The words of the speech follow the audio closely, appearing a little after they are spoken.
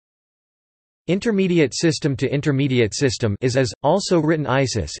Intermediate system to intermediate system (ISAS), also written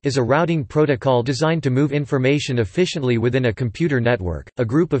ISIS, is a routing protocol designed to move information efficiently within a computer network, a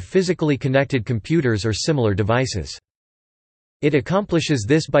group of physically connected computers or similar devices. It accomplishes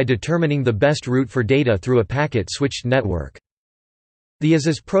this by determining the best route for data through a packet-switched network. The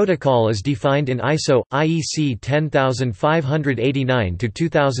ISIS protocol is defined in ISO IEC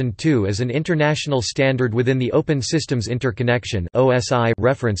 10589-2002 as an international standard within the Open Systems Interconnection (OSI)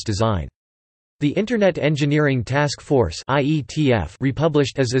 reference design. The Internet Engineering Task Force (IETF)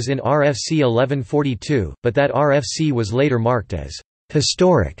 republished ISIS in RFC 1142, but that RFC was later marked as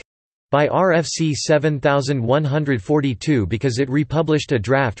historic by RFC 7142 because it republished a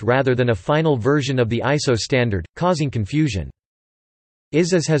draft rather than a final version of the ISO standard, causing confusion.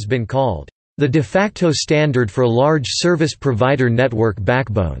 ISIS has been called the de facto standard for large service provider network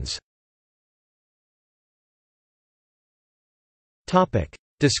backbones. Topic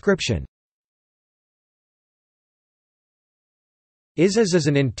description. ISIS is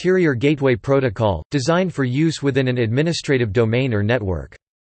an interior gateway protocol, designed for use within an administrative domain or network.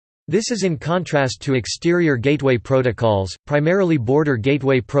 This is in contrast to exterior gateway protocols, primarily Border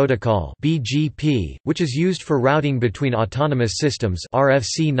Gateway Protocol (BGP), which is used for routing between autonomous systems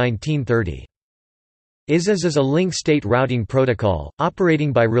 (RFC 1930). ISIS is a link state routing protocol,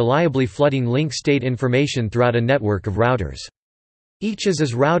 operating by reliably flooding link state information throughout a network of routers. Each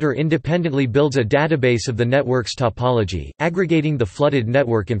ISIS router independently builds a database of the network's topology, aggregating the flooded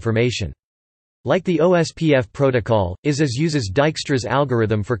network information. Like the OSPF protocol, ISIS uses Dijkstra's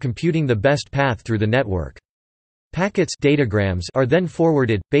algorithm for computing the best path through the network. Packets datagrams are then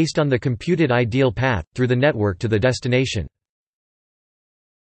forwarded, based on the computed ideal path, through the network to the destination.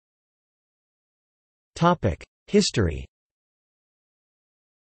 History.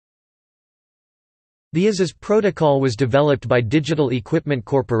 The ISIS protocol was developed by Digital Equipment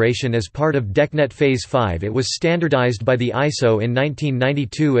Corporation as part of DECnet Phase 5. It was standardized by the ISO in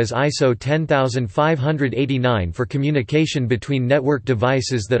 1992 as ISO 10589 for communication between network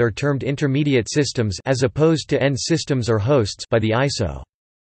devices that are termed intermediate systems as opposed to end systems or hosts by the ISO.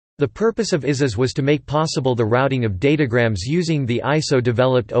 The purpose of ISIS was to make possible the routing of datagrams using the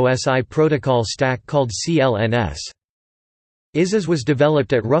ISO-developed OSI protocol stack called CLNS. ISIS was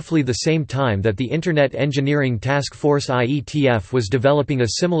developed at roughly the same time that the Internet Engineering Task Force IETF was developing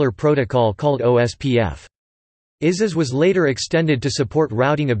a similar protocol called OSPF. ISIS was later extended to support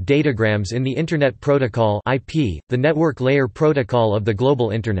routing of datagrams in the Internet Protocol (IP), the network layer protocol of the global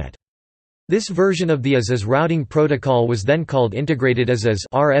Internet. This version of the ISIS routing protocol was then called Integrated ISIS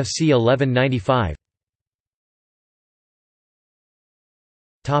RFC 1195.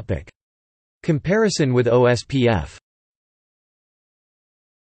 Topic: Comparison with OSPF.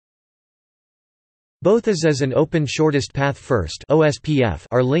 Both ISIS and Open Shortest Path First (OSPF)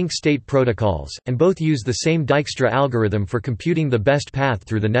 are link state protocols, and both use the same Dijkstra algorithm for computing the best path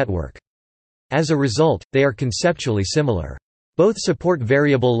through the network. As a result, they are conceptually similar. Both support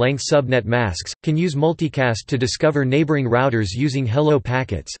variable length subnet masks, can use multicast to discover neighboring routers using hello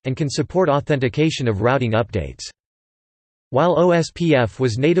packets, and can support authentication of routing updates. While OSPF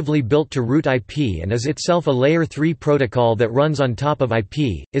was natively built to route IP and is itself a Layer 3 protocol that runs on top of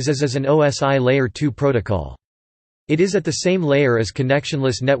IP, ISIS is an OSI Layer 2 protocol. It is at the same layer as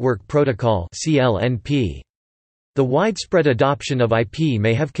Connectionless Network Protocol (CLNP). The widespread adoption of IP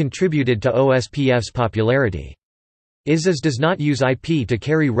may have contributed to OSPF's popularity. ISIS does not use IP to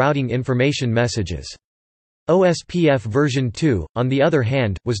carry routing information messages. OSPF version 2, on the other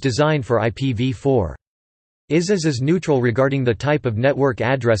hand, was designed for IPv4. ISIS is neutral regarding the type of network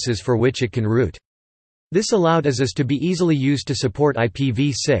addresses for which it can route. This allowed ISIS to be easily used to support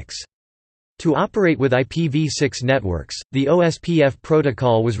IPv6. To operate with IPv6 networks, the OSPF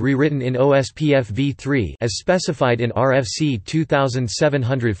protocol was rewritten in OSPF v3 as specified in RFC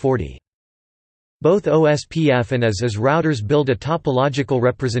 2740. Both OSPF and ISIS routers build a topological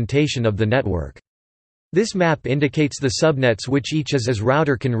representation of the network. This map indicates the subnets which each ISIS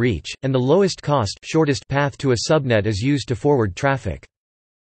router can reach, and the lowest cost shortest path to a subnet is used to forward traffic.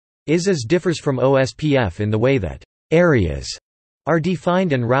 ISIS differs from OSPF in the way that areas are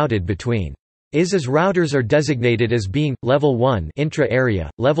defined and routed between. ISIS routers are designated as being level 1 intra-area,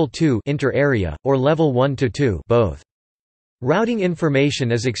 level 2 inter-area, or level 1 to 2 both. Routing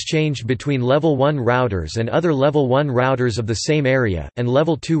information is exchanged between Level 1 routers and other Level 1 routers of the same area, and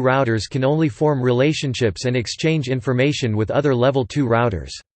Level 2 routers can only form relationships and exchange information with other Level 2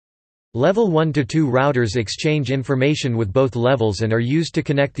 routers. Level 1 to 2 routers exchange information with both levels and are used to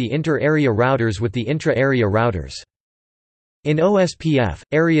connect the inter-area routers with the intra-area routers. In OSPF,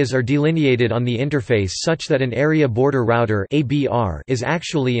 areas are delineated on the interface such that an area border router (ABR) is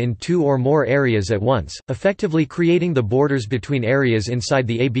actually in two or more areas at once, effectively creating the borders between areas inside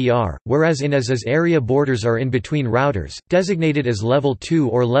the ABR, whereas in AS area borders are in between routers, designated as Level 2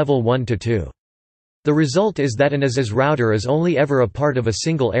 or Level 1 to 2. The result is that an AS router is only ever a part of a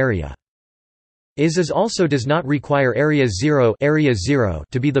single area. IS also does not require Area 0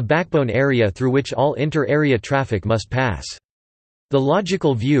 to be the backbone area through which all inter-area traffic must pass. The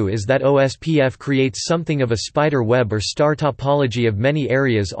logical view is that OSPF creates something of a spider web or star topology of many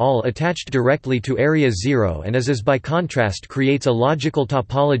areas all attached directly to Area 0, and IS by contrast creates a logical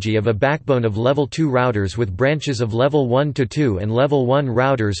topology of a backbone of Level 2 routers with branches of Level 1 to 2 and Level 1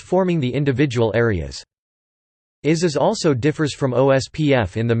 routers forming the individual areas. IS also differs from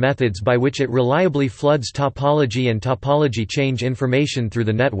OSPF in the methods by which it reliably floods topology and topology change information through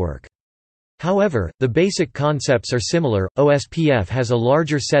the network. However, the basic concepts are similar. OSPF has a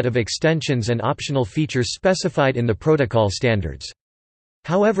larger set of extensions and optional features specified in the protocol standards.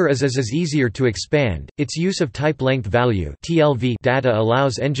 However, as is easier to expand, its use of type length value (TLV) data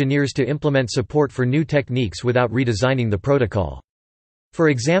allows engineers to implement support for new techniques without redesigning the protocol. For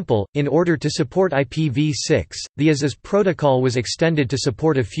example, in order to support IPv6, the IS protocol was extended to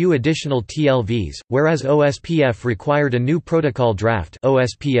support a few additional TLVs, whereas OSPF required a new protocol draft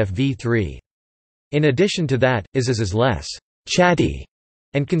OSPF v3. In addition to that, IS is less chatty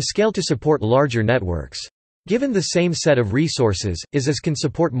and can scale to support larger networks. Given the same set of resources, IS can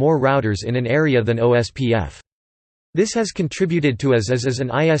support more routers in an area than OSPF. This has contributed to IS as an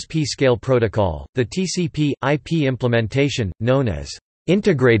ISP scale protocol. The TCP/IP implementation, known as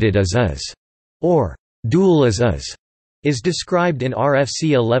integrated IS or dual IS, is described in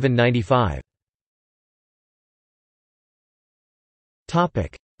RFC 1195.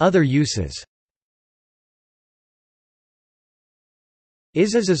 Topic: Other uses.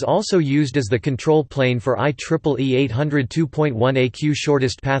 IS is also used as the control plane for IEEE 802.1aq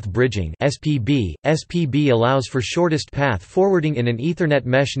shortest path bridging (SPB). SPB allows for shortest path forwarding in an Ethernet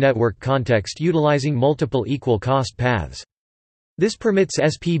mesh network context utilizing multiple equal cost paths. This permits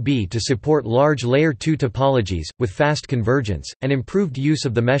SPB to support large Layer 2 topologies, with fast convergence, and improved use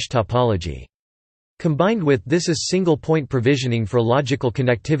of the mesh topology. Combined with this is single-point provisioning for logical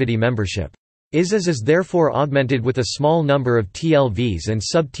connectivity membership. IS is therefore augmented with a small number of TLVs and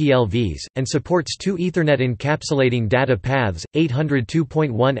sub-TLVs, and supports two Ethernet encapsulating data paths,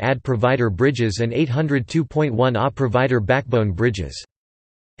 802.1 AD provider bridges and 802.1 A provider backbone bridges.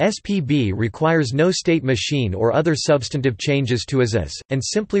 SPB requires no state machine or other substantive changes to IS, and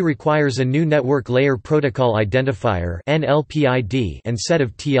simply requires a new network layer protocol identifier and set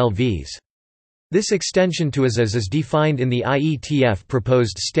of TLVs. This extension to IS is defined in the IETF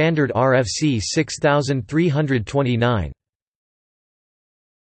proposed standard RFC 6329.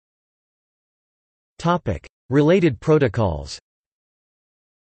 Related protocols.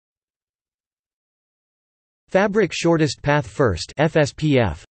 Fabric Shortest Path First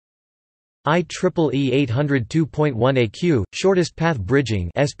 (FSPF), IEEE 802.1aq Shortest Path Bridging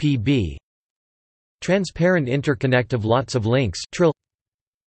 (SPB), Transparent Interconnect of Lots of Links (TRIL).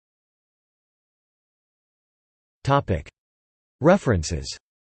 Topic: References.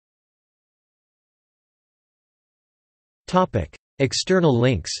 Topic: External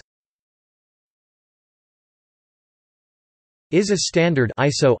links. IS standard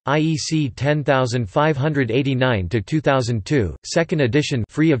ISO IEC 10589-2002, 2nd edition,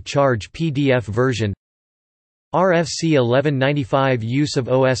 free of charge PDF version. RFC 1195 use of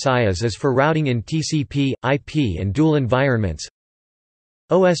OSIs as for routing in TCP, IP and dual environments.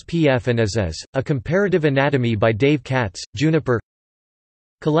 OSPF and IS, A Comparative Anatomy by Dave Katz, Juniper.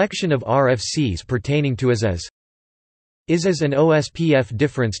 Collection of RFCs pertaining to IS and OSPF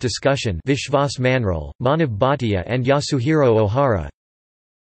difference discussion Vishwas Manral, Manav Bhatia and Yasuhiro Ohara.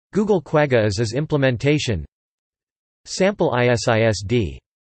 Google Quagga IS implementation. Sample ISISD.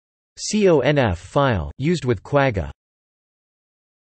 CONF file, used with Quagga.